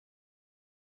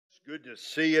Good to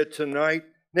see you tonight.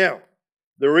 Now,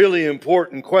 the really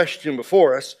important question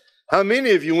before us, how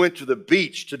many of you went to the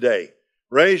beach today?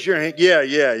 Raise your hand.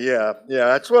 Yeah,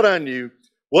 that's what I knew.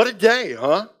 What a day,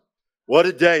 huh? What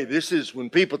a day. This is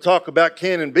when people talk about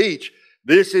Cannon Beach,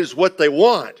 this is what they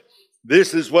want.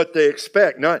 This is what they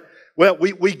expect.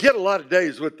 We get a lot of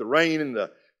days with the rain and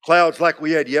the clouds like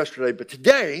we had yesterday, but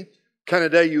today, kind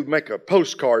of day you make a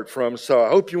postcard from, so I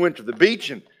hope you went to the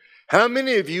beach. And how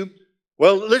many of you,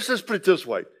 well, let's just put it this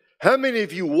way. How many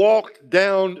of you walked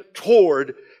down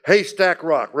toward Haystack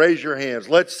Rock? Raise your hands.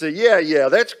 Let's see. Yeah,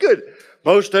 that's good.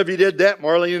 Most of you did that.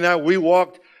 Marlene and I, we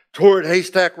walked toward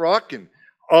Haystack Rock and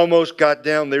almost got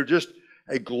down there. Just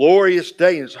a glorious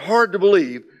day. And it's hard to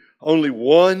believe only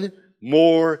one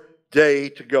more day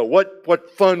to go.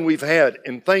 What fun we've had.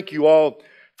 And thank you all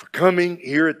for coming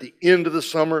here at the end of the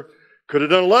summer. Could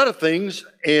have done a lot of things.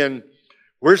 And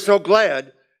we're so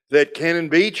glad that Cannon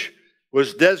Beach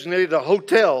was designated a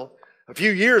hotel a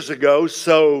few years ago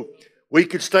so we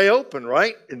could stay open,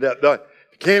 right? And the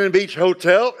Cannon Beach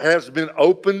Hotel has been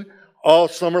open all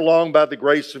summer long by the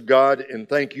grace of God, and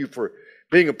thank you for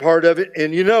being a part of it.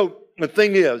 And you know, the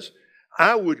thing is,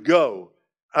 I would go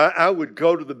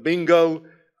to the bingo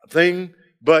thing,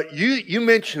 but you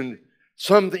mentioned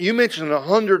something. You mentioned a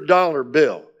 $100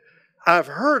 bill. I've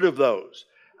heard of those.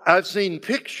 I've seen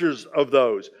pictures of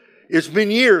those. It's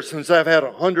been years since I've had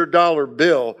a $100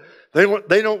 bill.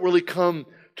 They don't really come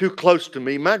too close to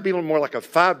me. Might be a little more like a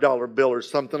 $5 bill or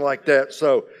something like that.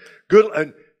 So good.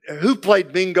 And who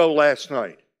played bingo last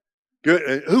night?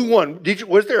 Good. Who won?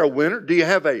 Was there a winner? Do you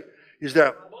have is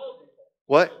there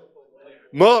what?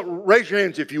 Raise your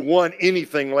hands if you won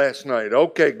anything last night.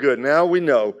 Okay, good. Now we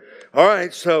know. All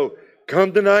right, so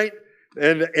come tonight,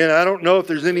 and I don't know if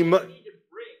there's any money.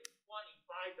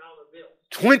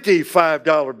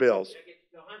 $25 bills.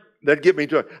 That'd get me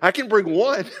to it. I can bring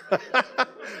one.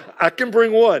 I can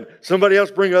bring one. Somebody else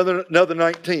bring another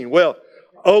 19. Well,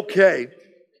 okay.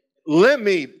 Let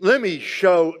me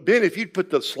show. Ben, if you'd put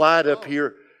the slide up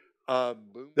here.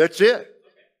 That's it.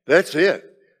 That's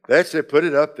it. Put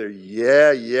it up there.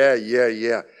 Yeah.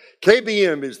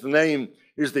 KBM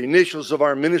is the initials of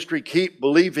our ministry, Keep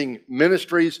Believing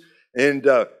Ministries. And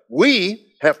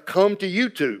we have come to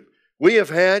YouTube. We have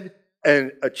had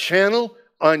a channel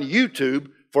on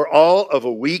YouTube for all of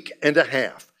a week and a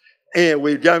half. And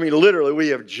we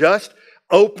have just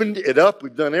opened it up.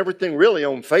 We've done everything really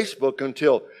on Facebook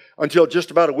until just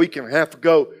about a week and a half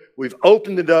ago. We've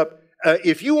opened it up.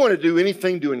 If you want to do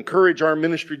anything to encourage our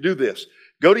ministry, do this.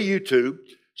 Go to YouTube,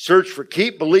 search for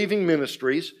Keep Believing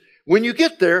Ministries. When you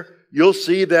get there, you'll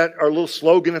see that our little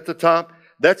slogan at the top.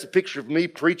 That's a picture of me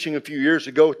preaching a few years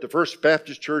ago at the First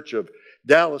Baptist Church of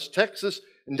Dallas, Texas.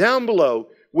 And down below,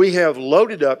 we have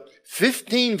loaded up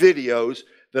 15 videos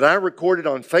that I recorded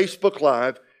on Facebook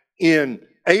Live in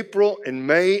April and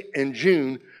May and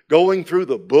June going through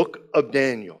the book of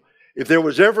Daniel. If there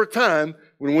was ever a time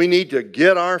when we need to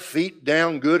get our feet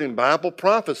down good in Bible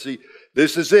prophecy,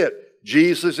 this is it.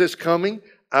 Jesus is coming.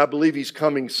 I believe he's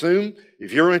coming soon.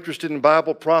 If you're interested in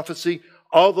Bible prophecy,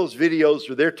 all those videos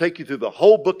are there, take you through the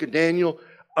whole book of Daniel.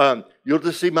 You'll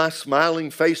just see my smiling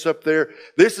face up there.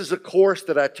 This is a course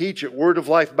that I teach at Word of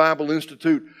Life Bible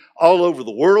Institute all over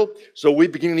the world. So we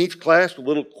begin each class with a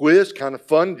little quiz, kind of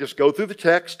fun. Just go through the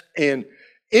text. And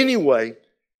anyway,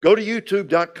 go to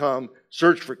youtube.com,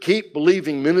 search for Keep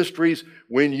Believing Ministries.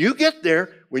 When you get there,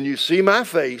 when you see my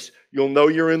face, you'll know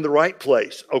you're in the right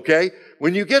place, okay?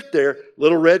 When you get there,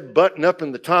 little red button up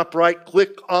in the top right,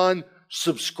 click on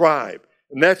subscribe.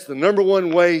 And that's the number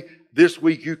one way this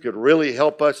week you could really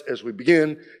help us as we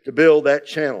begin to build that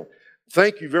channel.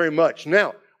 Thank you very much.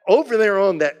 Now, over there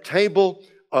on that table,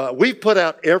 we've put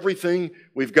out everything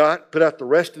we've got, put out the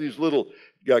rest of these little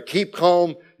Keep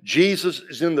Calm, Jesus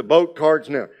is in the boat cards.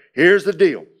 Now, here's the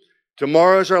deal.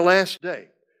 Tomorrow's our last day.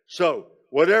 So,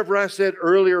 whatever I said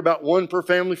earlier about one per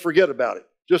family, forget about it.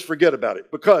 Just forget about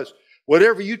it. Because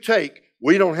whatever you take,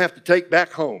 we don't have to take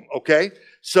back home, okay?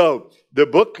 So, the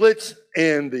booklets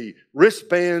and the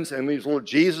wristbands and these little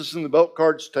Jesus in the boat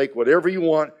cards, take whatever you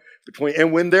want between.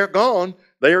 And when they're gone,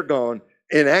 they are gone.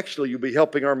 And actually, you'll be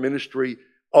helping our ministry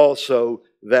also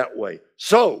that way.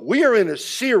 So, we are in a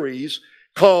series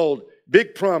called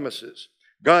Big Promises.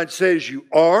 God says you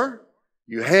are,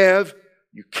 you have,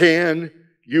 you can,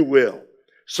 you will.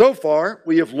 So far,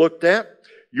 we have looked at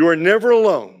you are never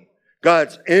alone,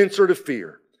 God's answer to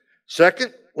fear.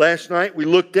 Second, last night we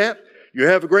looked at you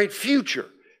have a great future,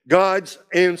 God's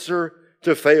answer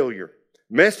to failure.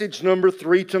 Message number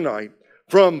 3 tonight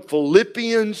from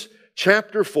Philippians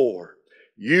chapter 4.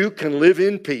 You can live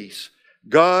in peace,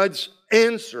 God's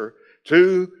answer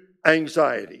to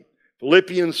anxiety.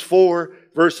 Philippians 4,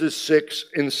 verses 6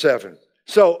 and 7.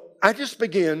 So I just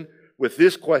begin with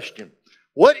this question.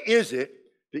 What is it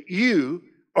that you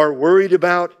are worried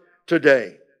about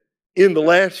today? In the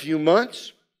last few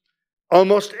months,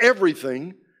 almost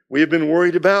everything we have been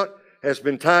worried about has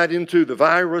been tied into the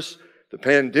virus, the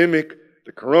pandemic,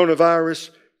 the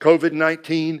coronavirus,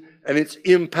 COVID-19, and its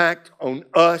impact on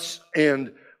us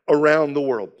and around the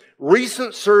world.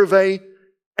 Recent survey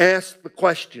asked the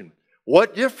question,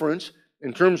 what difference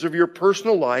in terms of your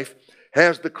personal life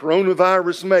has the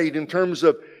coronavirus made in terms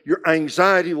of your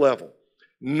anxiety level?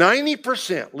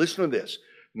 90%, listen to this,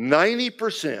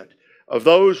 90% of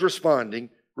those responding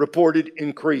reported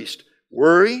increased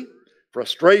worry,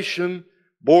 frustration,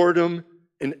 boredom,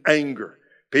 and anger.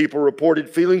 People reported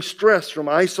feeling stress from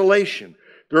isolation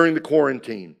during the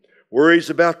quarantine, worries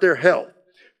about their health,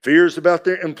 fears about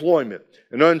their employment,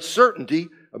 and uncertainty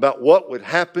about what would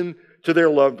happen to their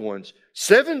loved ones.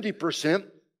 70%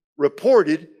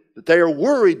 reported that they are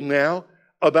worried now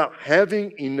about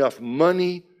having enough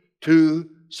money to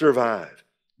survive.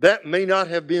 That may not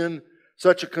have been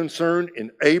such a concern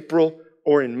in April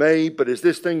or in May, but as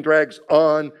this thing drags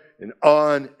on and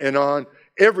on and on,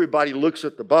 everybody looks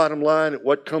at the bottom line, at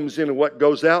what comes in and what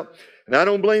goes out, and I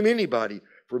don't blame anybody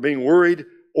for being worried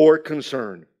or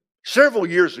concerned. Several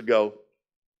years ago,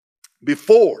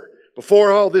 before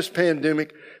all this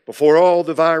pandemic, before all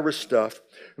the virus stuff,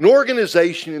 an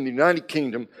organization in the United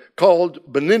Kingdom called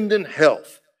Benenden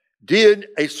Health did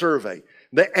a survey.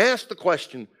 They asked the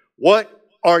question, what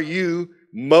are you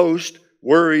most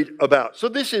worried about? So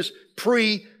this is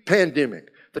pre-pandemic.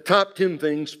 The top 10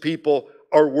 things people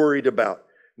are worried about.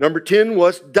 Number 10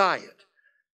 was diet.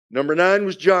 Number 9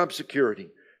 was job security.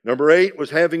 Number 8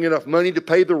 was having enough money to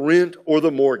pay the rent or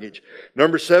the mortgage.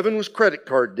 Number 7 was credit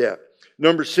card debt.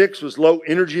 Number 6 was low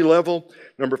energy level.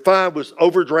 Number 5 was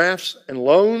overdrafts and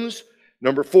loans.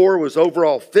 Number 4 was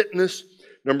overall fitness.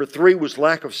 Number 3 was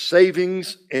lack of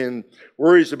savings and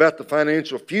worries about the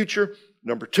financial future.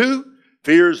 Number 2,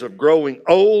 fears of growing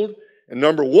old. And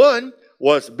number 1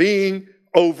 was being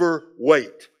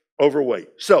overweight.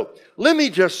 So let me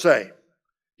just say,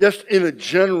 just in a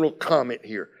general comment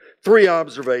here, 3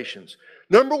 observations.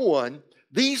 Number 1,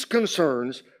 these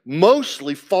concerns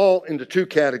mostly fall into 2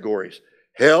 categories,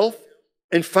 health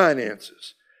and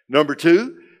finances. Number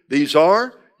 2, these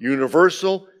are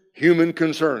universal human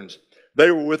concerns.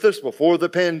 They were with us before the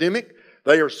pandemic.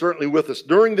 They are certainly with us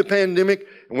during the pandemic.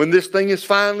 And when this thing is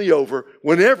finally over,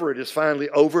 whenever it is finally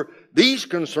over, these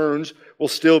concerns will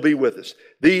still be with us.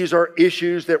 These are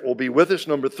issues that will be with us,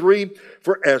 number 3,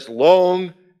 for as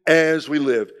long as we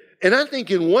live. And I think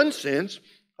in one sense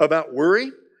about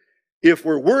worry, if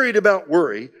we're worried about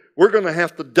worry, we're going to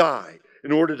have to die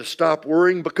in order to stop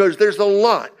worrying, because there's a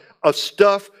lot of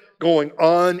stuff going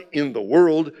on in the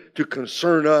world to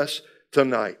concern us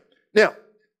tonight. Now,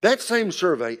 that same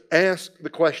survey asked the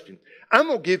question.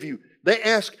 They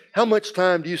ask, how much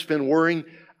time do you spend worrying?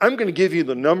 I'm going to give you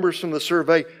the numbers from the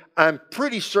survey. I'm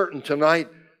pretty certain tonight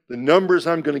the numbers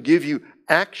I'm going to give you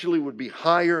actually would be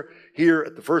higher here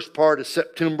at the first part of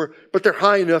September, but they're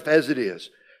high enough as it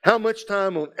is. How much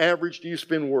time on average do you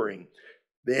spend worrying?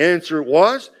 The answer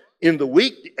was, in the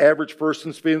week, the average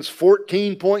person spends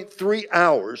 14.3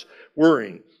 hours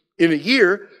worrying. In a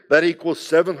year, that equals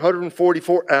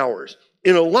 744 hours.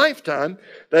 In a lifetime,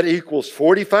 that equals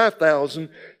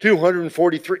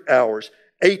 45,243 hours,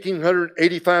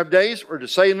 1,885 days, or to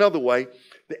say another way,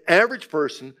 the average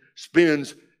person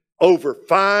spends over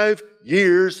 5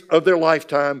 years of their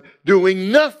lifetime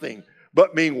doing nothing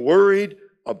but being worried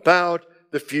about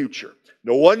the future.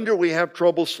 No wonder we have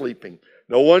trouble sleeping.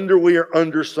 No wonder we are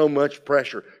under so much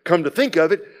pressure. Come to think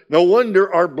of it, no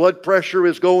wonder our blood pressure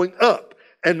is going up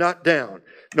and not down.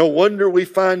 No wonder we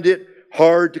find it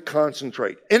hard to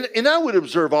concentrate. And I would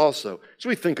observe also, as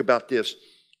we think about this,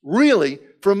 really,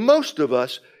 for most of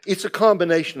us, it's a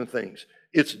combination of things.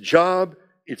 It's job,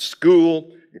 it's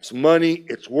school, it's money,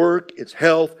 it's work, it's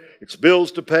health, it's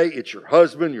bills to pay, it's your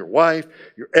husband, your wife,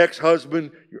 your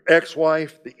ex-husband, your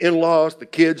ex-wife, the in-laws, the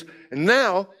kids. And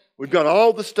now we've got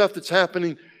all the stuff that's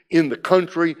happening in the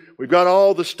country. We've got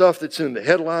all the stuff that's in the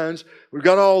headlines. We've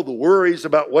got all the worries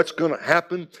about what's going to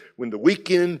happen when the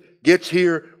weekend gets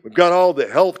here. We've got all the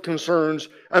health concerns.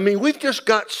 I mean, we've just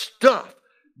got stuff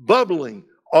bubbling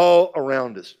all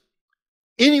around us.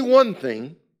 Any one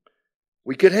thing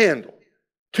we could handle.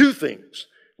 2 things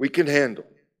we can handle.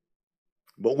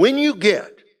 But when you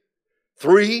get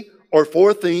 3 or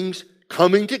 4 things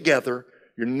coming together,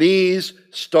 your knees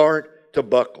start to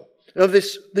buckle. Now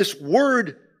this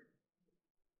word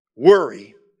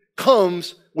worry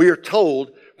comes, we are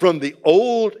told, from the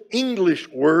Old English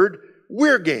word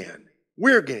wirgan.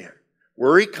 Weergan.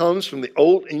 Worry comes from the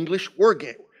Old English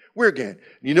weergan.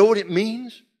 You know what it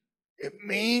means? It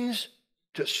means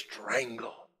to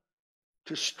strangle.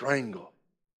 To strangle.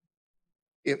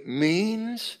 It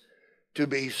means to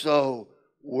be so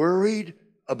worried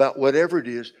about whatever it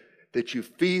is that you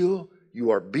feel you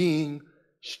are being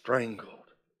strangled.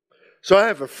 So I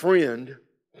have a friend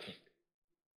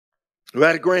who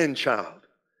had a grandchild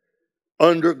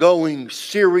undergoing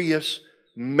serious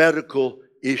medical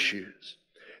issues.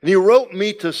 And he wrote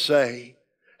me to say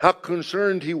how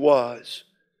concerned he was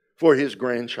for his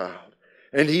grandchild.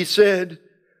 And he said,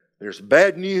 there's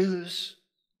bad news,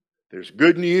 there's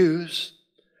good news,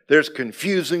 there's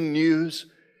confusing news.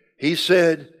 He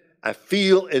said, I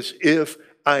feel as if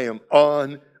I am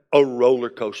on a roller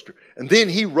coaster. And then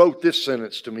he wrote this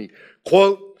sentence to me,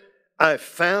 quote, I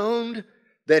found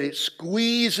that it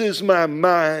squeezes my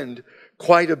mind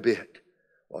quite a bit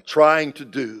while trying to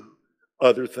do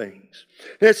other things.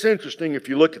 That's interesting if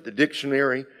you look at the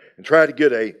dictionary and try to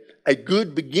get a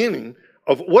good beginning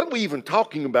of what are we even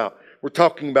talking about. We're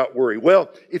talking about worry. Well,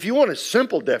 if you want a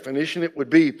simple definition, it would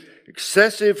be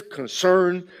excessive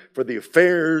concern for the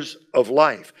affairs of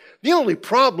life. The only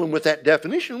problem with that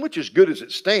definition, which is good as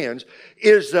it stands,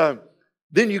 is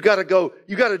then you got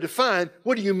to define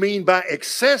what do you mean by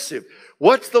excessive?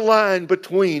 What's the line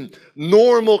between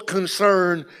normal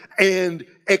concern and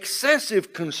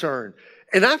excessive concern?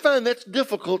 And I find that's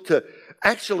difficult to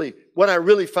actually, what I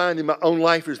really find in my own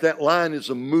life is that line is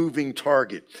a moving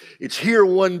target. It's here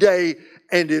one day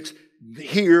and it's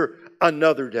here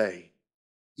another day.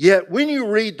 Yet when you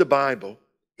read the Bible,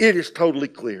 it is totally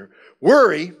clear.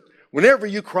 Worry, whenever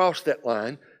you cross that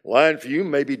line for you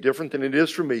may be different than it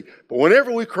is for me, but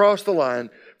whenever we cross the line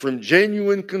from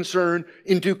genuine concern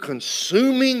into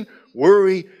consuming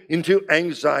worry, into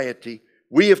anxiety,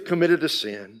 we have committed a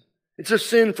sin. It's a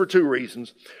sin for two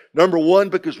reasons. Number one,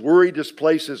 because worry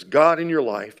displaces God in your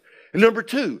life. And number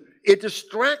two, it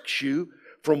distracts you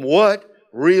from what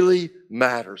really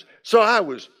matters. So I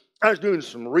was doing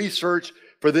some research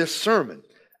for this sermon,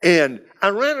 and I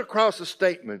ran across a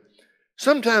statement.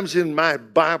 Sometimes in my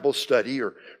Bible study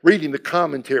or reading the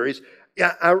commentaries,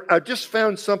 I just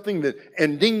found something that,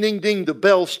 and ding, ding, ding, the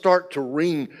bells start to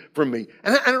ring for me.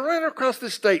 And I ran across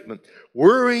this statement.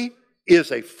 Worry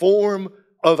is a form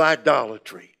of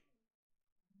idolatry.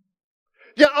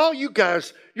 Yeah, all you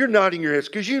guys, you're nodding your heads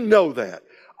because you know that.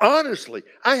 Honestly,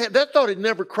 that thought had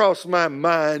never crossed my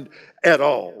mind at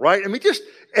all, right? I mean,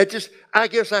 I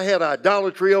guess I had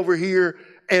idolatry over here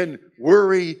and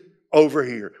worry over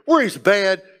here. Worry's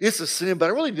bad, it's a sin, but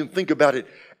I really didn't think about it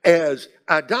as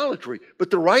idolatry. But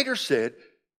the writer said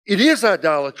it is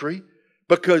idolatry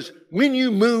because when you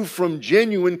move from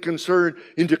genuine concern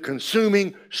into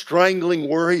consuming, strangling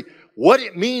worry, what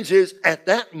it means is at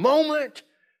that moment,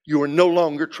 you are no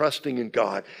longer trusting in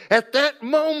God. At that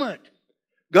moment,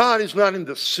 God is not in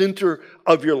the center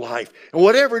of your life. And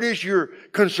whatever it is you're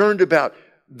concerned about,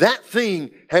 that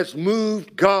thing has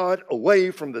moved God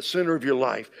away from the center of your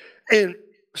life. And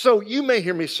so you may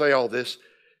hear me say all this,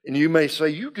 and you may say,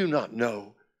 you do not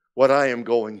know what I am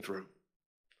going through.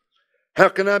 How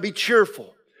can I be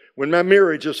cheerful when my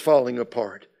marriage is falling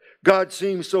apart? God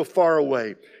seems so far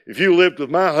away. If you lived with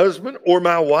my husband or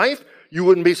my wife, you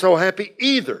wouldn't be so happy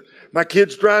either. My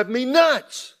kids drive me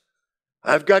nuts.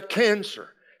 I've got cancer.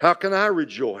 How can I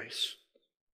rejoice?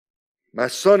 My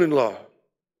son-in-law,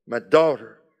 my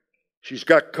daughter, she's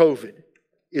got COVID.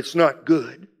 It's not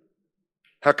good.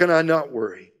 How can I not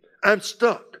worry? I'm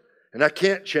stuck and I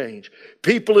can't change.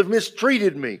 People have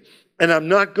mistreated me and I'm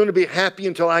not going to be happy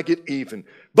until I get even.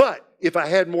 But if I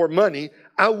had more money,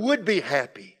 I would be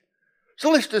happy. So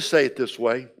let's just say it this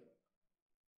way.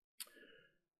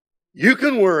 You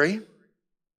can worry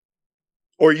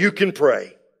or you can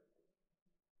pray,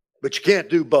 but you can't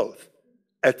do both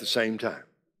at the same time.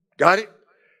 Got it?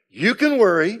 You can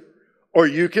worry or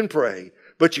you can pray,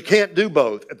 but you can't do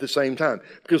both at the same time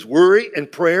because worry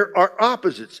and prayer are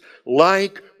opposites,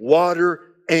 like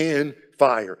water and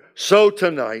fire. So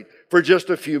tonight, for just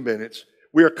a few minutes,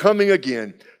 we are coming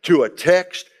again to a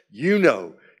text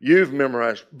you've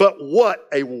memorized. But what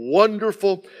a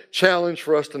wonderful challenge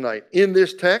for us tonight. In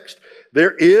this text,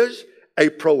 there is a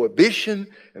prohibition,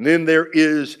 and then there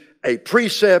is a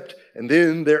precept, and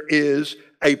then there is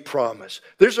a promise.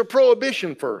 There's a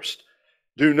prohibition first.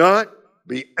 Do not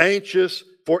be anxious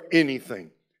for anything.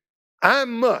 I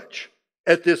much,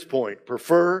 at this point,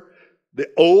 prefer the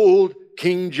old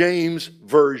King James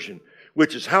Version,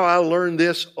 which is how I learned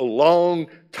this a long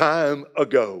time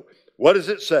ago. What does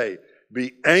it say?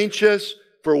 Be anxious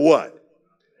for what?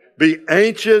 Be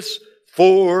anxious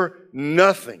for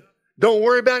nothing. Don't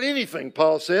worry about anything,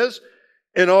 Paul says.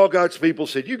 And all God's people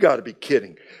said, you got to be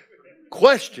kidding.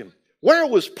 Question, where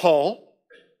was Paul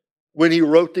when he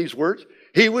wrote these words?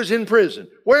 He was in prison.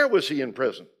 Where was he in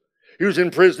prison? He was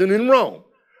in prison in Rome.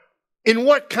 In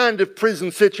what kind of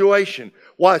prison situation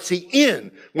was he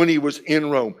in when he was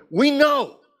in Rome? We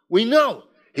know.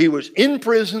 He was in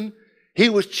prison. He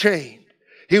was chained.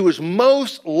 He was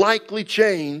most likely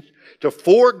chained to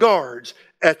 4 guards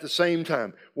at the same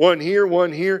time. One here,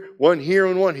 one here, one here,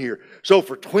 and one here. So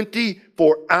for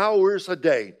 24 hours a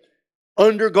day,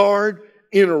 under guard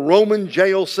in a Roman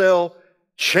jail cell,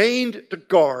 chained to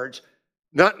guards,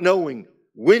 not knowing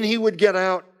when he would get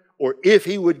out, or if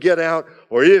he would get out,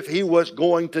 or if he was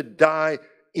going to die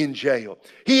in jail.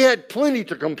 He had plenty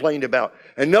to complain about,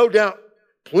 and no doubt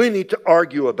plenty to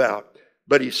argue about,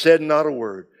 but he said not a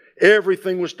word.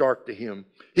 Everything was dark to him.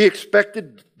 He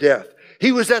expected death.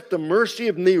 He was at the mercy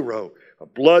of Nero, a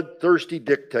bloodthirsty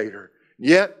dictator.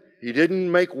 Yet he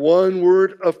didn't make one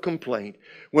word of complaint.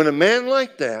 When a man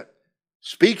like that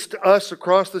speaks to us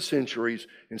across the centuries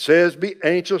and says, be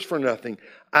anxious for nothing,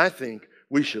 I think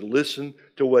we should listen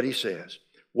to what he says.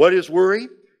 What is worry?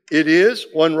 It is,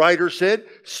 one writer said,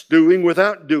 stewing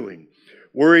without doing.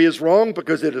 Worry is wrong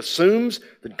because it assumes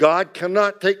that God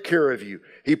cannot take care of you.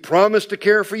 He promised to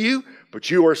care for you, but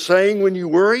you are saying when you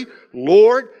worry,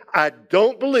 Lord, I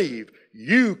don't believe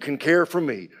you can care for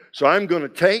me. So I'm going to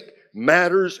take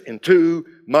matters into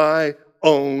my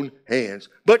own hands.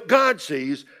 But God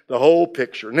sees the whole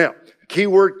picture. Now, the key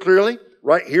word clearly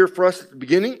right here for us at the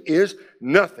beginning is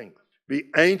nothing. Be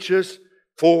anxious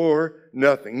for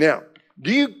nothing. Now,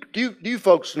 do you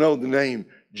folks know the name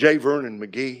J. Vernon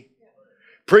McGee?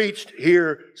 Preached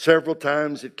here several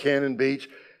times at Cannon Beach.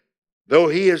 Though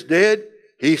he is dead,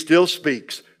 he still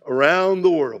speaks around the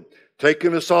world,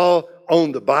 taking us all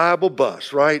on the Bible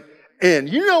bus, right? And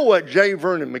you know what J.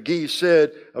 Vernon McGee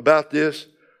said about this?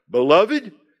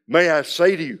 Beloved, may I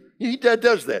say to you, he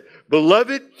does that.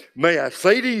 Beloved, may I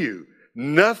say to you,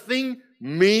 nothing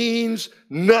means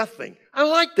nothing. I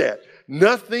like that.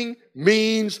 Nothing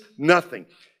means nothing.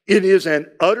 It is an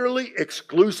utterly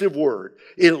exclusive word.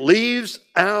 It leaves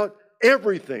out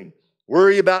everything.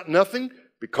 Worry about nothing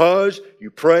because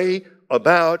you pray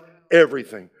about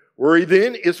everything. Worry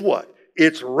then is what?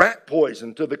 It's rat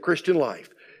poison to the Christian life.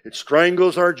 It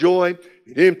strangles our joy.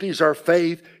 It empties our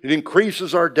faith. It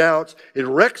increases our doubts. It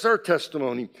wrecks our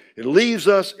testimony. It leaves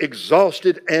us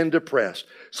exhausted and depressed.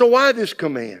 So why this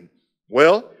command?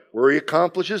 Well, worry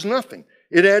accomplishes nothing.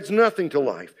 It adds nothing to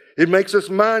life. It makes us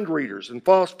mind readers and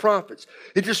false prophets.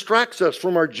 It distracts us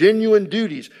from our genuine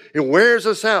duties. It wears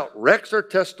us out, wrecks our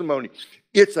testimony.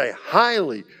 It's a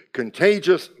highly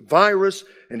contagious virus,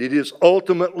 and it is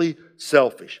ultimately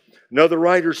selfish. Another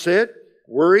writer said,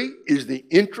 worry is the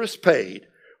interest paid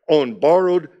on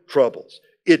borrowed troubles.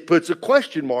 It puts a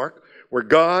question mark where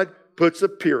God puts a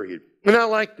period. And I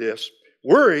like this.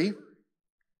 Worry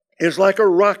is like a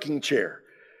rocking chair.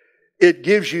 It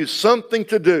gives you something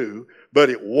to do,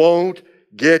 but it won't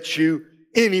get you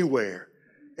anywhere.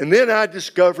 And then I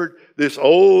discovered this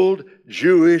old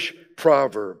Jewish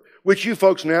proverb, which you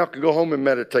folks now can go home and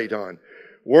meditate on.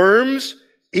 Worms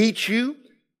eat you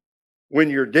when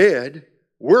you're dead.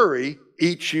 Worry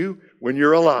eats you when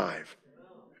you're alive.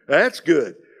 That's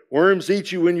good. Worms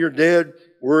eat you when you're dead.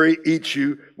 Worry eats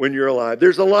you when you're alive.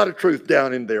 There's a lot of truth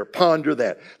down in there. Ponder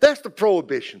that. That's the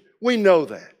prohibition. We know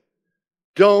that.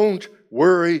 Don't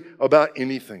worry about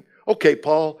anything. Okay,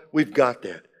 Paul, we've got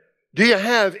that. Do you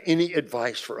have any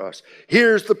advice for us?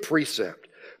 Here's the precept.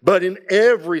 But in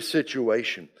every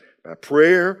situation, by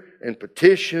prayer and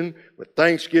petition, with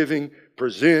thanksgiving,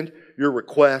 present your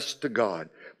requests to God.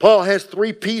 Paul has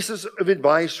 3 pieces of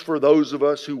advice for those of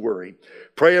us who worry.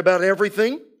 Pray about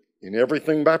everything, in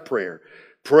everything by prayer.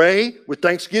 Pray with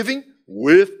thanksgiving,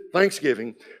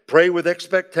 Pray with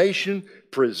expectation,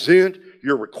 present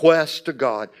your requests to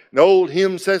God. An old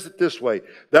hymn says it this way,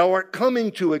 thou art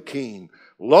coming to a king,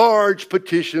 large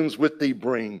petitions with thee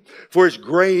bring, for his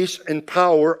grace and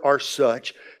power are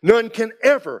such, none can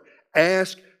ever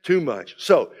ask too much.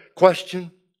 So,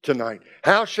 question tonight,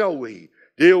 how shall we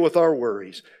deal with our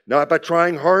worries? Not by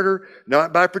trying harder,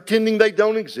 not by pretending they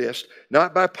don't exist,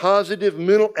 not by positive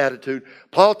mental attitude.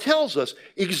 Paul tells us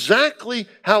exactly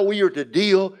how we are to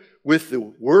deal with the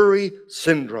worry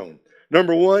syndrome.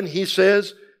 Number 1, he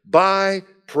says, by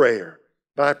prayer.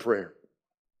 By prayer.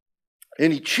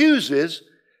 And he chooses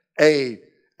a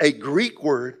Greek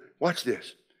word, watch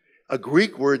this, a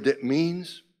Greek word that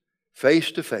means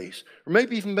face to face. Or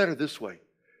maybe even better this way,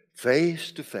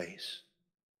 face to face,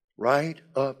 right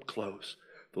up close.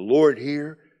 The Lord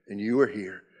here and you are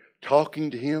here,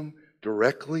 talking to him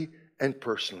directly and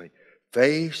personally,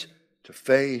 face to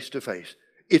face to face.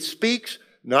 It speaks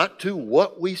not to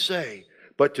what we say,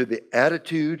 but to the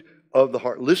attitude of the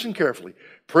heart. Listen carefully.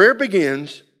 Prayer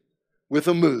begins with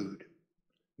a mood,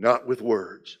 not with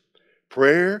words.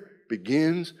 Prayer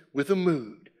begins with a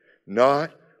mood,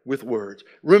 not with words.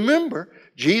 Remember,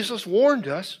 Jesus warned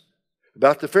us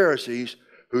about the Pharisees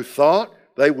who thought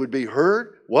they would be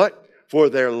heard, what? For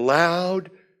their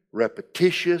loud,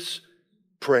 repetitious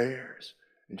prayers.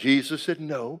 And Jesus said,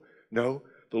 no, the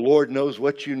Lord knows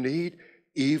what you need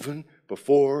even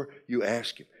before you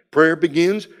ask Him. Prayer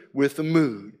begins with a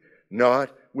mood, not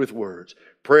with words.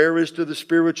 Prayer is to the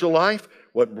spiritual life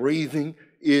what breathing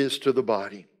is to the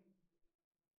body.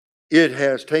 It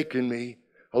has taken me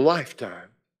a lifetime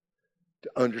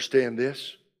to understand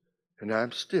this, and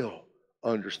I'm still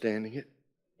understanding it.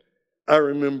 I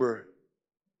remember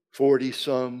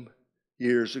 40-some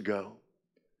years ago,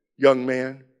 young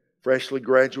man, freshly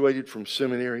graduated from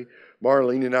seminary.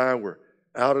 Marlene and I were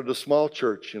out at a small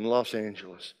church in Los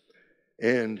Angeles.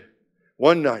 And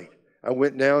one night, I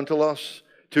went down to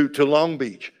Long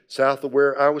Beach, south of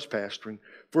where I was pastoring,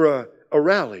 for a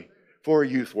rally for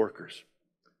youth workers.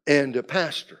 And a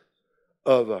pastor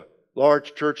of a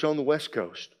large church on the West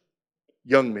Coast,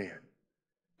 young man,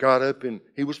 got up and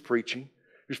he was preaching.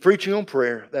 He was preaching on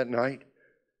prayer that night,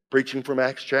 preaching from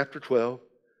Acts chapter 12,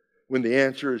 when the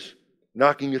answer is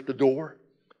knocking at the door.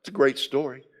 It's a great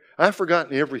story. I've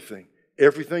forgotten everything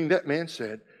that man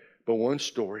said, but one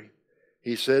story.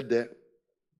 He said that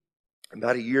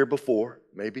about a year before,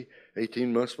 maybe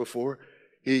 18 months before,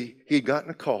 he'd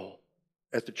gotten a call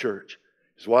at the church.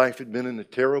 His wife had been in a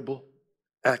terrible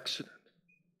accident,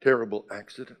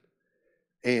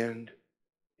 and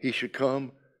he should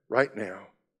come right now.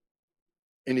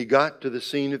 And he got to the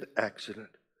scene of the accident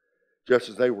just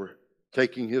as they were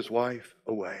taking his wife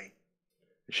away.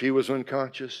 She was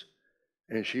unconscious,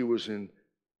 and she was in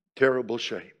terrible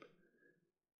shape.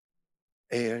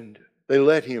 And they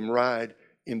let him ride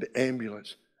in the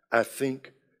ambulance, I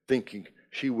think, thinking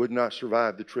she would not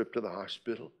survive the trip to the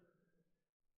hospital.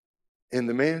 And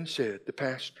the man said, the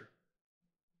pastor,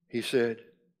 he said,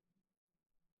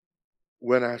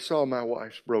 when I saw my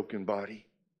wife's broken body,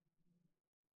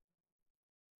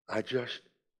 I just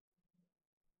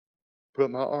put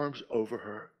my arms over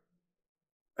her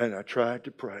and I tried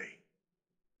to pray.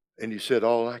 And he said,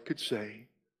 all I could say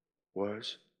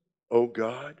was, oh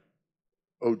God,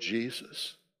 oh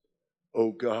Jesus,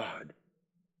 oh God,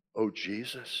 oh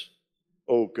Jesus,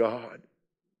 oh God,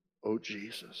 oh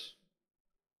Jesus.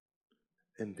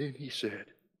 And then he said,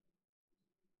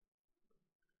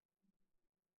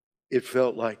 it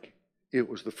felt like it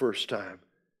was the first time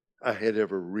I had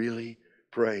ever really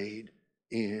prayed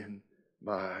in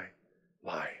my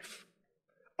life.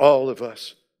 All of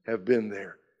us have been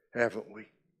there, haven't we?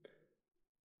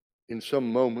 In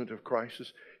some moment of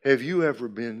crisis. Have you ever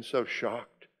been so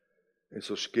shocked and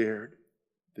so scared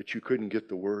that you couldn't get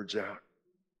the words out?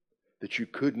 That you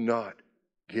could not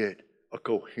get a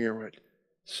coherent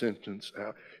sentence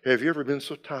out? Have you ever been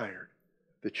so tired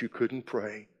that you couldn't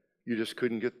pray? You just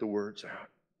couldn't get the words out?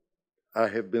 I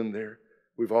have been there.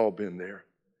 We've all been there.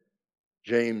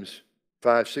 James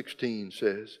 5:16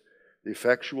 says, the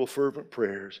effectual fervent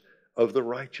prayers of the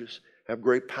righteous have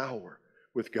great power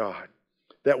with God.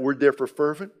 That word there for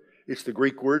fervent, it's the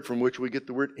Greek word from which we get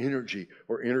the word energy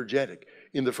or energetic.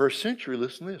 In the first century,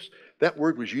 listen to this, that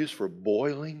word was used for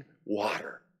boiling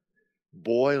water.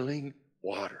 Boiling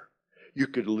water. You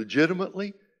could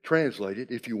legitimately translate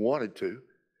it, if you wanted to,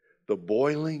 the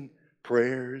boiling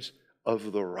prayers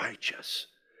of the righteous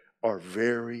are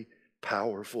very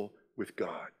powerful with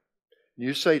God.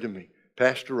 You say to me,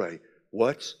 Pastor Ray,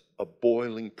 what's a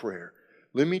boiling prayer?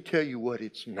 Let me tell you what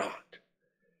it's not.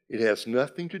 It has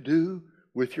nothing to do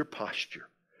with your posture.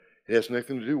 It has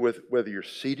nothing to do with whether you're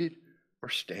seated or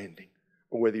standing,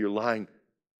 or whether you're lying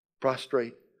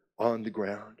prostrate on the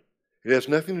ground. It has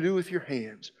nothing to do with your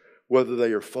hands, whether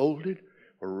they are folded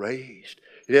or raised.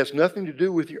 It has nothing to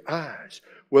do with your eyes,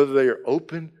 whether they are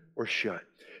open or shut.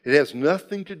 It has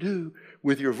nothing to do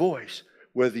with your voice,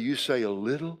 whether you say a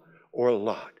little or a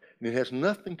lot. And it has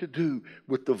nothing to do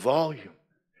with the volume,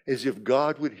 as if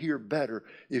God would hear better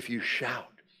if you shout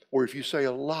or if you say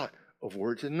a lot of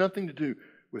words. It has nothing to do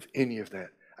with any of that.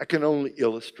 I can only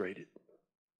illustrate it.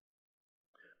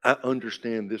 I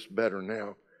understand this better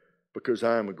now because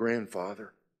I am a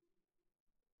grandfather.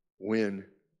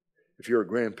 If you're a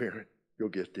grandparent, you'll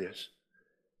get this.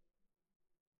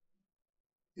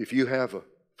 If you have a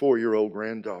 4-year-old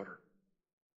granddaughter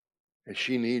and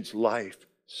she needs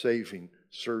life-saving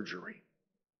surgery,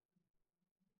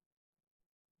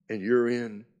 and you're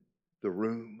in the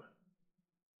room,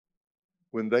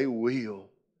 when they wheel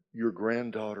your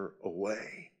granddaughter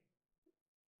away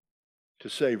to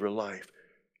save her life,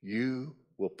 you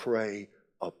will pray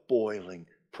a boiling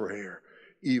prayer,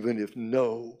 even if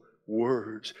no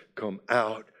words come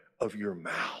out of your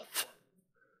mouth.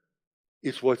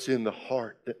 It's what's in the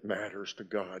heart that matters to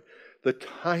God. The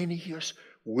tiniest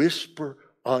whisper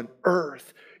on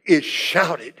earth is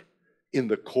shouted in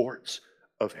the courts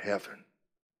of heaven.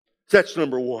 That's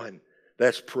number one.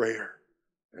 That's prayer.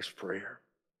 That's prayer.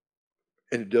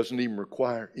 And it doesn't even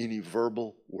require any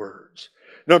verbal words.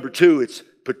 Number two, it's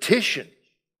petition.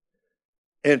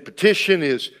 And petition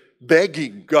is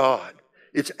begging God.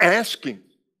 It's asking.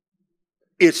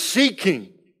 It's seeking.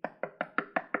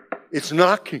 It's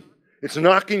knocking. It's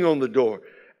knocking on the door.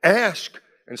 Ask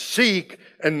and seek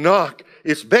and knock.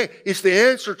 It's the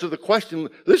answer to the question.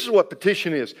 This is what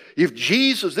petition is. If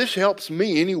Jesus, this helps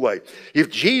me anyway. If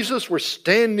Jesus were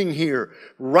standing here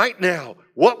right now,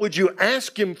 what would you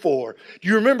ask him for? Do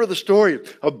you remember the story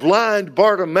of blind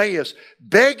Bartimaeus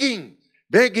begging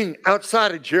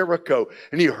outside of Jericho?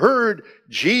 And he heard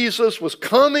Jesus was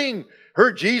coming.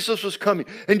 And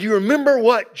do you remember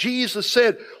what Jesus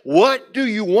said? What do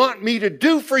you want me to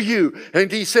do for you? And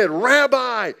he said,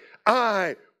 Rabbi,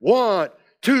 I want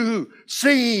to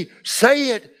see. Say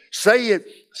it, say it,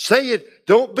 say it.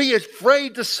 Don't be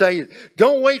afraid to say it.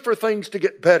 Don't wait for things to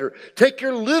get better. Take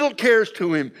your little cares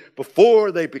to him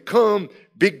before they become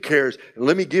big cares. And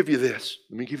let me give you this.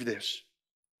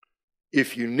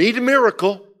 If you need a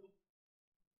miracle,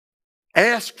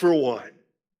 ask for one.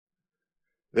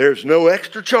 There's no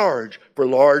extra charge for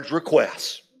large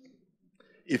requests.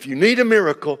 If you need a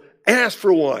miracle, ask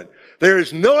for one. There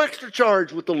is no extra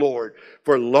charge with the Lord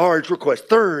for large requests.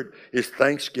 Third is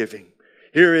thanksgiving.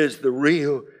 Here is the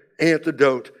real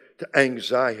antidote to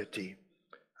anxiety.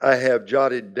 I have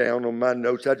jotted down on my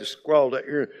notes. I just scrawled out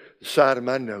here the side of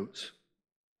my notes.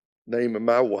 Name of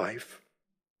my wife.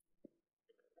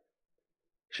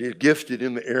 She is gifted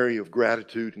in the area of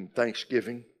gratitude and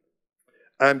thanksgiving.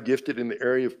 I'm gifted in the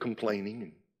area of complaining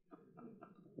and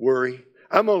worry.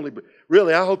 I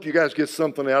hope you guys get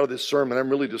something out of this sermon. I'm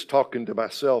really just talking to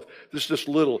myself. This is just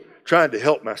trying to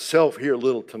help myself here a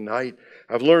little tonight.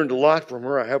 I've learned a lot from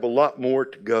her. I have a lot more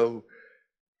to go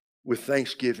with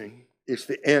thanksgiving. It's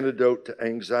the antidote to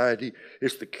anxiety.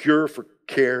 It's the cure for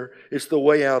care. It's the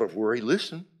way out of worry.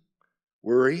 Listen,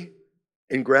 worry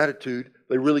and gratitude,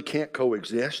 they really can't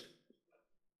coexist.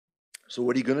 So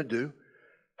what are you going to do?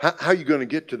 How are you going to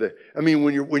get to that?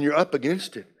 When you're up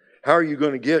against it, how are you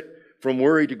going to get from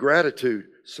worry to gratitude?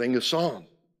 Sing a song.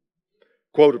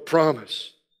 Quote a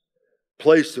promise.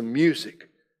 Play some music.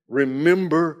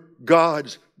 Remember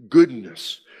God's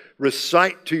goodness.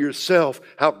 Recite to yourself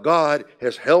how God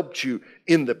has helped you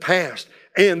in the past.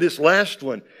 And this last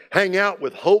one, hang out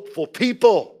with hopeful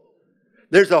people.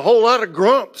 There's a whole lot of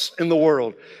grumps in the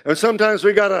world. And sometimes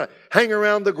we got to hang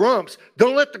around the grumps.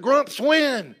 Don't let the grumps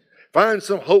win. Find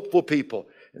some hopeful people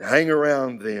and hang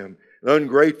around them. An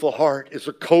ungrateful heart is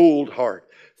a cold heart.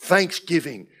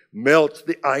 Thanksgiving melts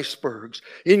the icebergs.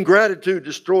 Ingratitude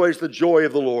destroys the joy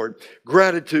of the Lord.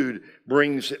 Gratitude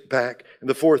brings it back. And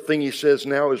the fourth thing he says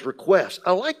now is request.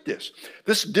 I like this.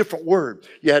 This is a different word.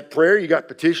 You had prayer, you got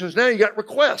petitions, now you got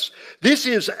requests. This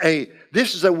is a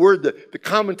word that the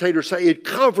commentators say it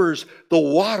covers the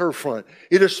waterfront.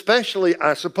 It especially,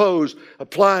 I suppose,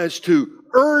 applies to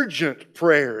urgent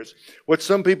prayers, what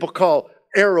some people call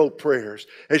arrow prayers.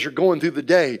 As you're going through the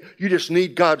day, you just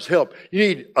need God's help.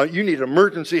 You need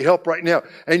emergency help right now,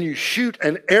 and you shoot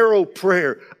an arrow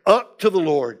prayer up to the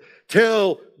Lord.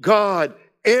 Tell God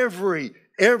every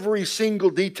single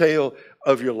detail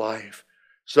of your life.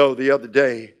 So the other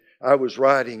day, I was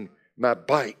riding my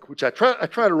bike, which I try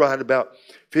to ride about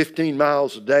 15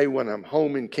 miles a day when I'm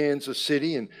home in Kansas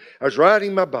City, and I was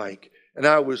riding my bike, and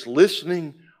I was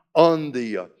listening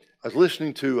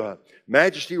to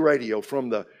Majesty Radio from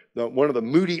the one of the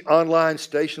Moody online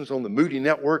stations on the Moody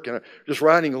network, and I'm just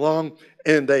riding along,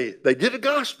 and they did a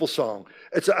gospel song.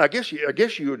 It's a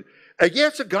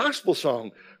gospel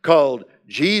song called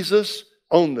Jesus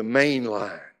on the Main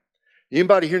Line.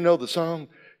 Anybody here know the song?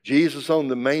 Jesus on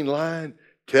the main line,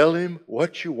 tell him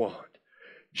what you want.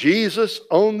 Jesus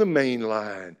on the main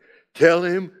line, tell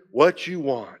him what you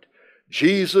want.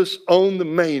 Jesus on the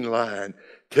main line,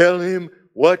 tell him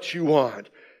what you want.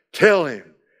 Tell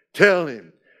him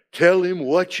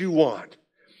what you want.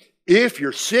 If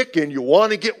you're sick and you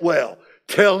want to get well,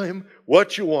 tell him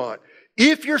what you want.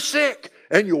 If you're sick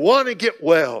and you want to get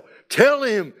well, tell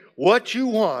him what you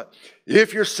want.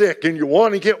 If you're sick and you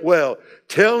want to get well,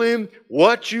 tell him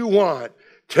what you want.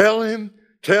 Tell him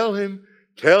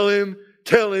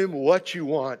what you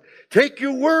want. Take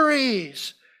your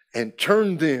worries and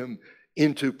turn them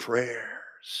into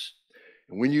prayers.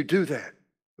 And when you do that,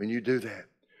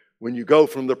 when you go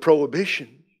from the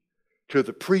prohibition to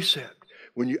the precept,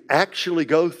 when you actually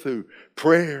go through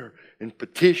prayer and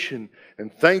petition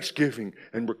and thanksgiving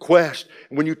and request,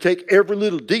 and when you take every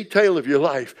little detail of your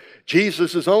life,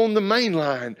 Jesus is on the main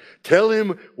line. Tell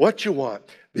him what you want.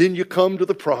 Then you come to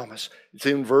the promise. It's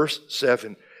in verse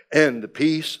 7. And the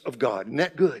peace of God. Isn't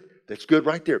that good? That's good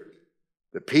right there.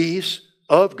 The peace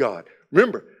of God.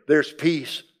 Remember, there's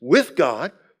peace with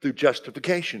God through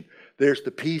justification. There's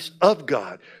the peace of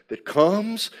God that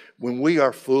comes when we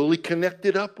are fully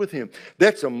connected up with him.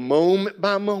 That's a moment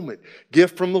by moment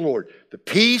gift from the Lord. The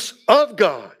peace of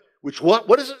God, which what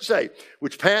does it say?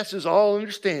 Which passes all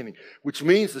understanding, which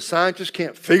means the scientists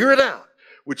can't figure it out,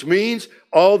 which means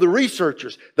all the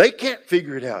researchers, they can't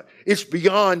figure it out. It's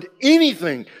beyond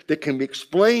anything that can be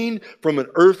explained from an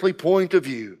earthly point of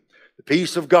view. The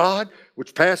peace of God,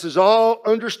 which passes all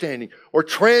understanding or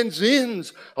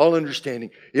transcends all understanding.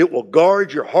 It will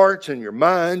guard your hearts and your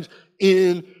minds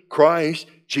in Christ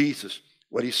Jesus.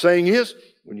 What he's saying is,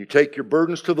 when you take your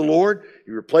burdens to the Lord,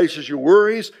 he replaces your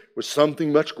worries with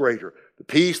something much greater. The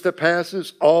peace that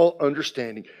passes all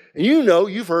understanding. And you know,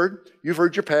 you've heard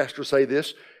your pastor say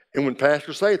this, and when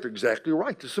pastors say it, they're exactly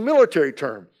right. It's a military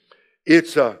term.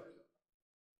 It's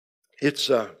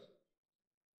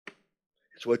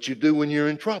what you do when you're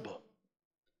in trouble.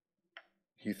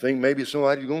 You think maybe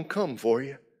somebody's going to come for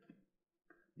you.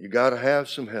 You got to have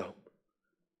some help.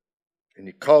 And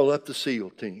you call up the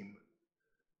SEAL team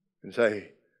and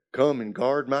say, come and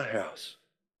guard my house.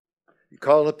 You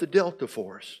call up the Delta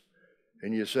Force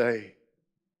and you say,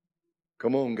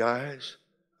 come on guys,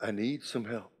 I need some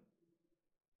help.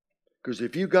 Because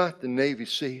if you got the Navy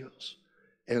SEALs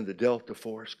and the Delta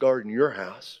Force guarding your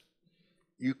house,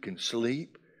 you can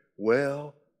sleep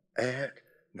well at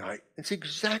night. It's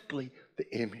exactly the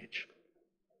image.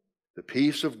 The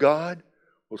peace of God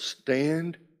will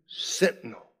stand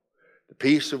sentinel. The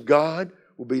peace of God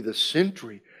will be the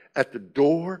sentry at the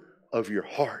door of your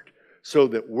heart so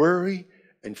that worry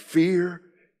and fear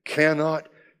cannot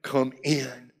come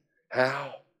in.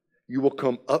 How? You will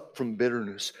come up from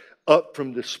bitterness, up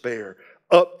from despair,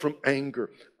 up from anger,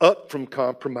 up from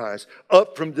compromise,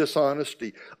 up from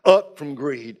dishonesty, up from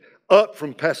greed, up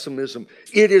from pessimism.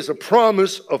 It is a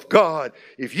promise of God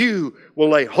if you will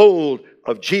lay hold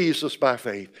of Jesus by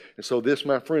faith. And so this,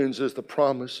 my friends, is the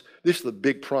promise. This is the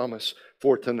big promise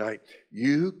for tonight.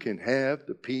 You can have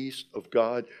the peace of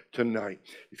God tonight.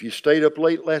 If you stayed up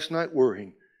late last night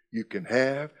worrying, you can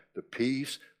have the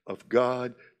peace of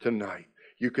God tonight.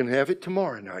 You can have it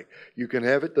tomorrow night. You can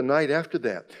have it the night after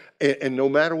that. And no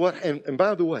matter what, and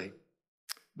by the way,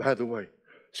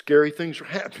 scary things are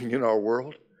happening in our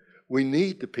world. We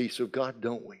need the peace of God,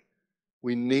 don't we?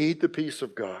 We need the peace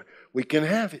of God. We can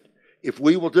have it. If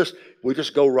we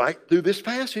just go right through this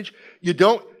passage. You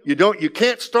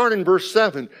can't start in verse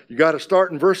 7. You got to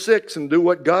start in verse 6 and do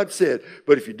what God said.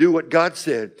 But if you do what God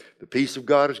said, the peace of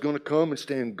God is going to come and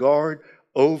stand guard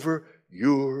over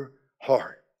your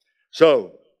heart.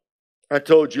 So, I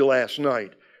told you last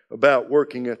night about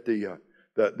working at the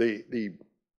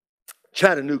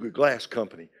Chattanooga Glass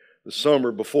Company the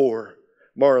summer before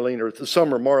the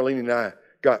summer Marlene and I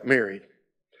got married.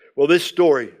 Well, this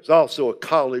story is also a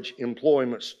college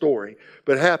employment story,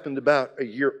 but happened about a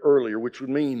year earlier, which would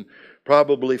mean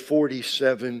probably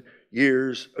 47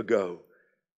 years ago.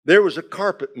 There was a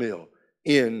carpet mill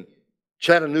in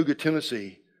Chattanooga,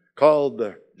 Tennessee, called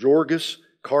the Jorgis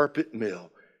Carpet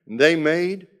Mill. And they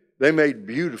made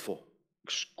beautiful,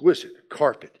 exquisite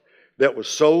carpet that was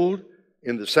sold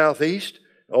in the Southeast,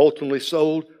 ultimately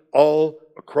sold all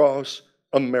across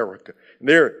America. And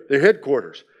their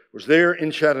headquarters was there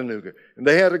in Chattanooga. And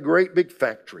they had a great big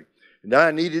factory. And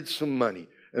I needed some money.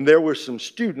 And there were some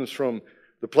students from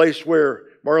the place where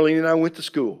Marlene and I went to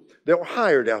school that were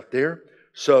hired out there.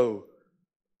 So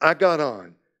I got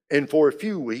on. And for a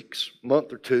few weeks,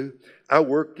 month or two, I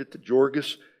worked at the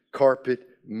Jorgis Carpet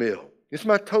Mill. It's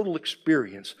my total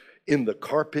experience in the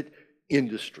carpet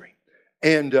industry.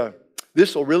 And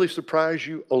this will really surprise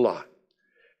you a lot.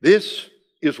 This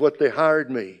is what they hired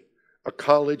me, a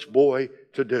college boy,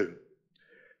 to do.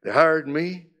 They hired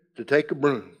me to take a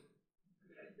broom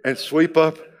and sweep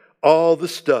up all the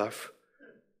stuff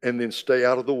and then stay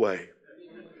out of the way.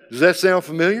 Does that sound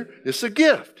familiar? It's a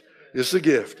gift. It's a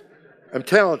gift. I'm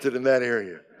talented in that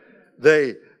area.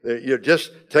 You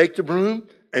just take the broom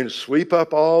and sweep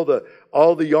up all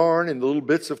the yarn and the little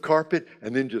bits of carpet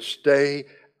and then just stay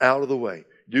out of the way.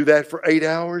 Do that for 8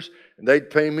 hours and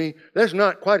they'd pay me. That's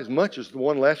not quite as much as the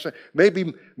one last time. Maybe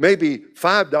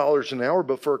 $5 an hour,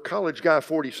 but for a college guy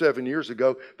 47 years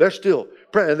ago, that's still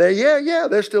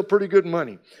that's still pretty good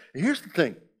money. And here's the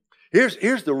thing.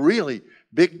 Here's the really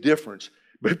big difference.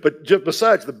 But just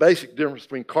besides the basic difference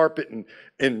between carpet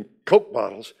and Coke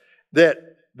bottles,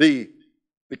 that the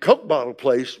Coke bottle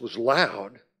place was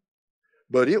loud,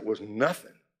 but it was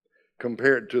nothing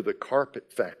compared to the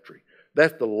carpet factory.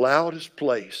 That's the loudest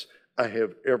place I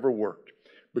have ever worked,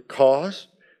 because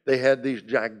they had these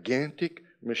gigantic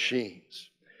machines,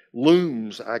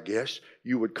 looms, I guess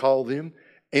you would call them,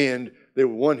 and there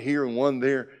were one here and one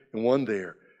there and one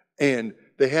there, and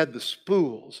they had the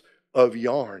spools of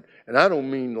yarn, and I don't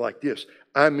mean like this,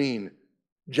 I mean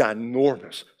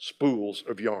ginormous spools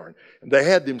of yarn. And they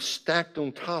had them stacked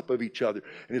on top of each other.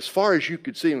 And as far as you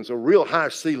could see, it was a real high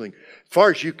ceiling. As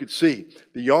far as you could see,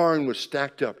 the yarn was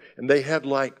stacked up. And they had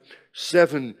like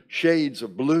 7 shades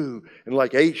of blue and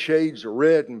like 8 shades of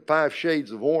red and 5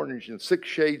 shades of orange and 6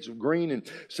 shades of green and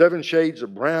 7 shades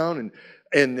of brown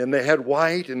and then they had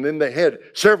white, and then they had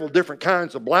several different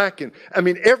kinds of black, and I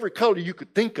mean every color you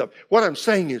could think of. What I'm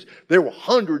saying is there were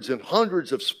hundreds and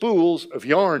hundreds of spools of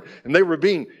yarn, and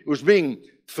it was being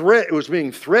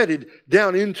threaded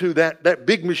down into that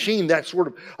big machine, that sort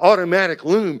of automatic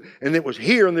loom, and it was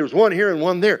here, and there was one here and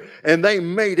one there, and they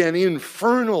made an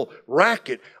infernal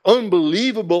racket,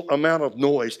 unbelievable amount of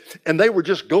noise, and they were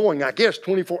just going, I guess,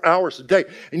 24 hours a day,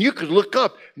 and you could look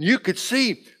up, and you could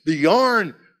see the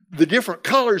yarn. The different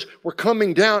colors were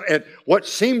coming down at what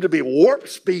seemed to be warp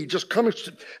speed, just coming,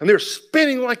 and they're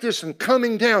spinning like this and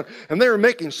coming down, and they were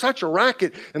making such a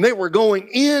racket, and they were going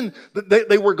in,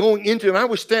 they were going into,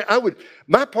 and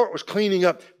my part was cleaning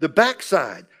up the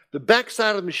backside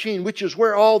of the machine, which is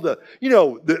where all the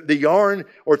yarn,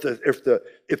 or if the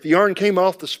yarn came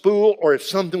off the spool, or if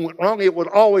something went wrong, it would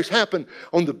always happen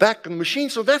on the back of the machine.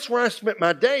 So that's where I spent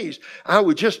my days. I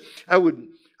would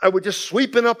just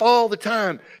sweeping up all the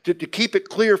time to keep it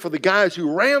clear for the guys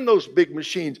who ran those big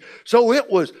machines. So it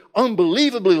was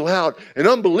unbelievably loud and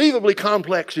unbelievably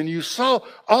complex. And you saw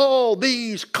all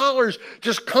these colors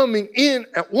just coming in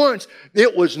at once.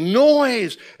 It was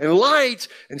noise and lights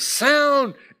and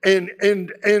sound and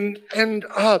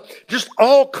just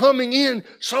all coming in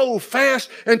so fast,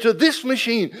 and to this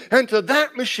machine and to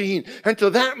that machine and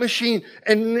to that machine,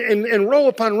 and row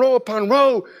upon row upon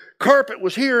row. Carpet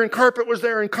was here, and carpet was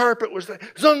there, and carpet was there.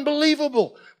 It's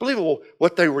unbelievable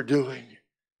what they were doing.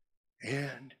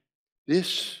 And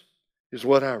this is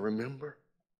what I remember.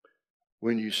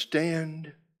 When you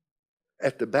stand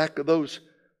at the back of those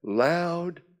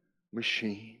loud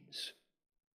machines,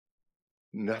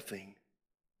 nothing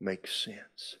makes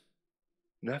sense.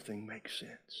 Nothing makes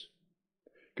sense.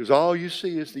 Because all you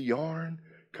see is the yarn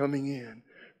coming in,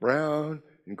 brown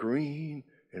and green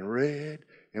and red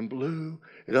and blue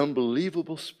at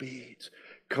unbelievable speeds,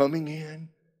 coming in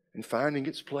and finding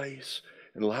its place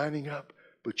and lining up,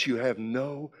 but you have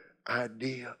no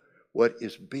idea what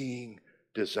is being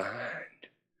designed.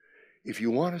 If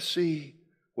you want to see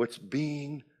what's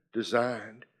being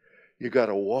designed, you got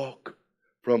to walk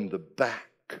from the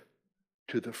back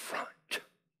to the front.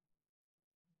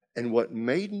 And what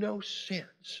made no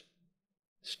sense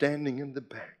standing in the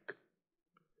back,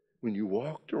 when you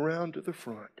walked around to the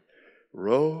front,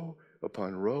 row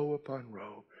upon row upon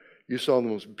row, you saw the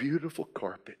most beautiful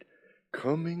carpet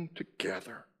coming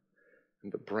together,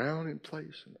 and the brown in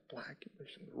place, and the black in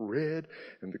place, and the red,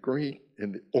 and the green,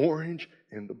 and the orange,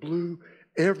 and the blue,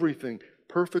 everything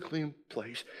perfectly in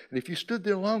place. And if you stood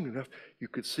there long enough, you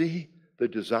could see the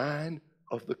design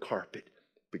of the carpet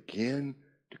begin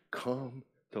to come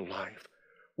to life.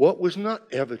 What was not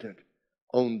evident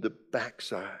on the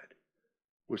backside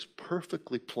was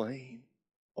perfectly plain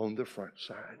on the front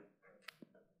side.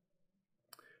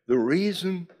 The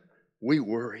reason we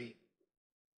worry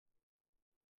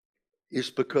is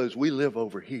because we live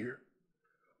over here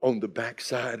on the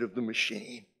backside of the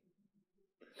machine.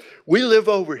 We live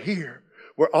over here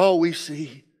where all we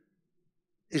see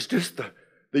is just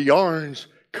the yarns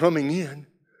coming in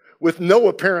with no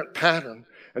apparent pattern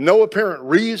and no apparent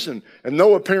reason and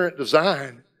no apparent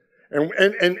design.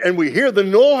 And we hear the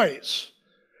noise.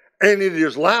 And it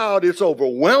is loud, it's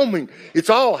overwhelming, it's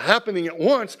all happening at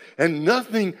once, and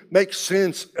nothing makes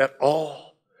sense at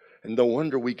all. And no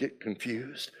wonder we get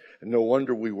confused, and no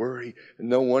wonder we worry, and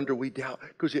no wonder we doubt,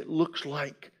 because it looks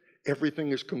like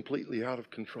everything is completely out of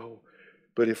control.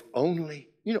 But if only,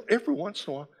 every once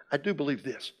in a while, I do believe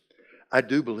this. I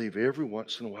do believe every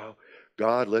once in a while,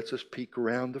 God lets us peek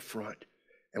around the front,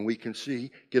 and we can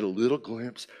get a little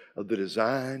glimpse of the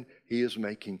design He is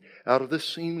making out of this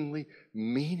seemingly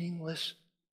meaningless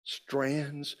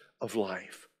strands of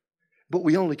life. But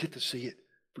we only get to see it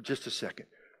for just a second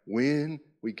when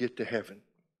we get to heaven.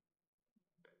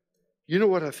 You know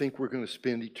what I think we're going to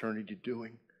spend eternity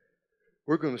doing?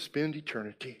 We're going to spend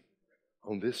eternity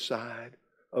on this side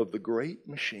of the great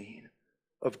machine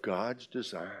of God's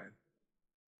design.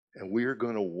 And we are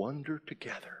going to wonder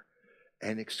together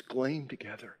and exclaim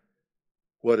together,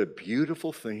 what a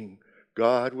beautiful thing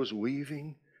God was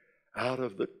weaving out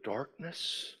of the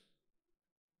darkness,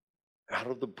 out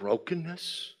of the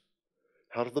brokenness,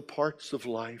 out of the parts of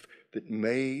life that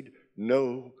made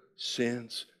no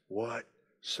sense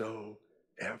whatsoever.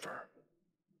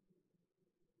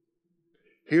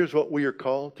 Here's what we are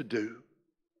called to do.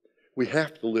 We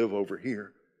have to live over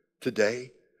here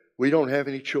today. We don't have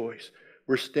any choice.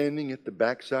 We're standing at the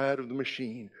backside of the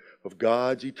machine of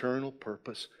God's eternal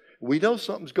purpose. We know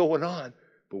something's going on,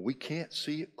 but we can't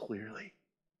see it clearly.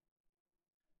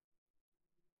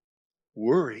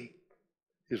 Worry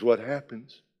is what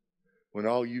happens when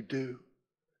all you do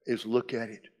is look at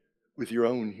it with your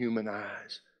own human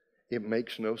eyes. It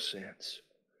makes no sense.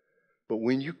 But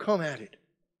when you come at it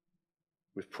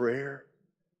with prayer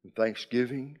and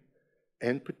thanksgiving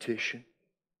and petition,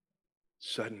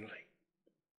 suddenly,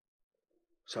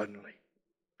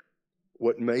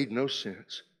 what made no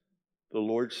sense, the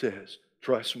Lord says,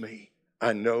 trust me,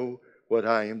 I know what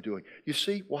I am doing. You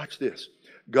see, watch this.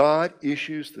 God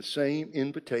issues the same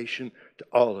invitation to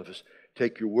all of us.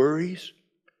 Take your worries,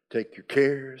 take your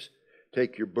cares,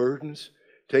 take your burdens,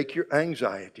 take your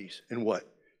anxieties, and what?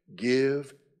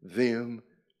 Give them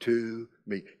to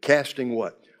me. Casting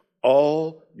what?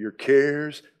 All your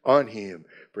cares on Him,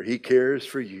 for He cares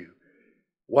for you.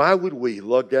 Why would we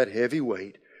lug that heavy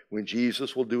weight when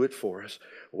Jesus will do it for us?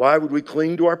 Why would we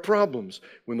cling to our problems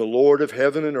when the Lord of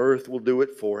heaven and earth will do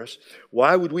it for us?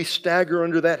 Why would we stagger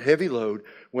under that heavy load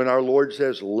when our Lord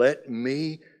says, let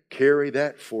me carry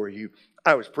that for you?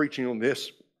 I was preaching on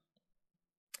this,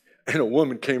 and a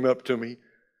woman came up to me,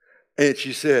 and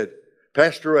she said,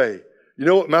 Pastor Ray, you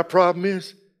know what my problem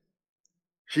is?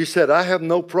 She said, I have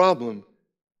no problem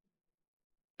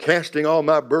casting all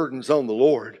my burdens on the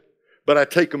Lord, but I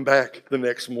take them back the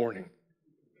next morning.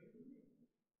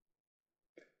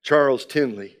 Charles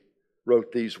Tinley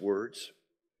wrote these words,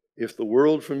 if the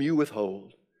world from you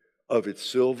withhold of its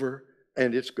silver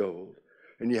and its gold,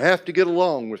 and you have to get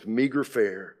along with meager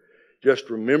fare, just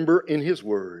remember in His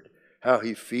word how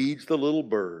He feeds the little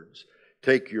birds.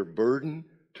 Take your burden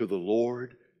to the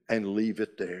Lord and leave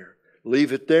it there.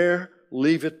 Leave it there,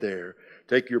 leave it there.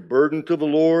 Take your burden to the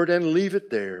Lord and leave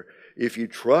it there. If you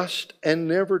trust and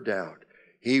never doubt,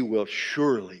 He will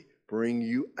surely bring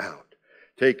you out.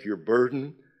 Take your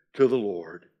burden to the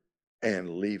Lord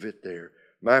and leave it there.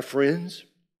 My friends,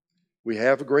 we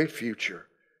have a great future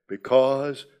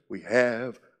because we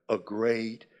have a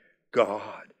great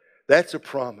God. That's a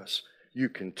promise you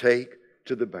can take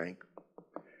to the bank.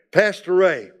 Pastor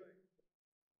Ray,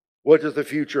 what does the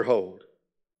future hold?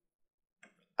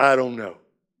 I don't know.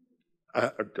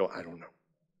 I don't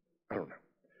know.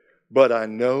 But I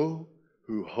know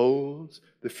who holds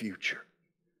the future.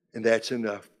 And that's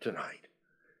enough tonight.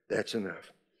 That's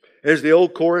enough. As the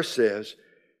old chorus says,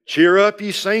 cheer up,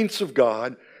 ye saints of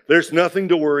God. There's nothing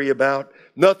to worry about,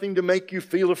 nothing to make you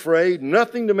feel afraid,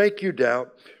 nothing to make you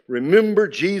doubt. Remember,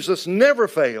 Jesus never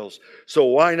fails, so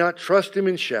why not trust Him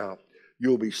and shout?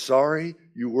 You'll be sorry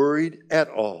you worried at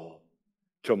all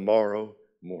tomorrow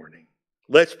morning.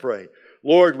 Let's pray.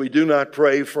 Lord, we do not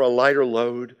pray for a lighter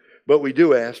load, but we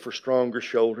do ask for stronger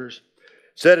shoulders.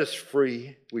 Set us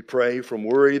free, we pray, from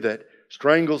worry that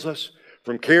strangles us,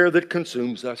 from care that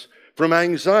consumes us, from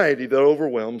anxiety that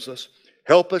overwhelms us.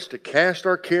 Help us to cast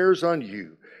our cares on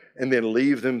You and then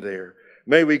leave them there.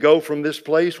 May we go from this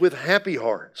place with happy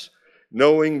hearts,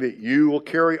 knowing that You will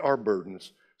carry our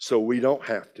burdens so we don't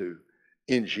have to.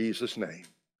 In Jesus' name,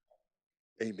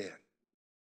 amen.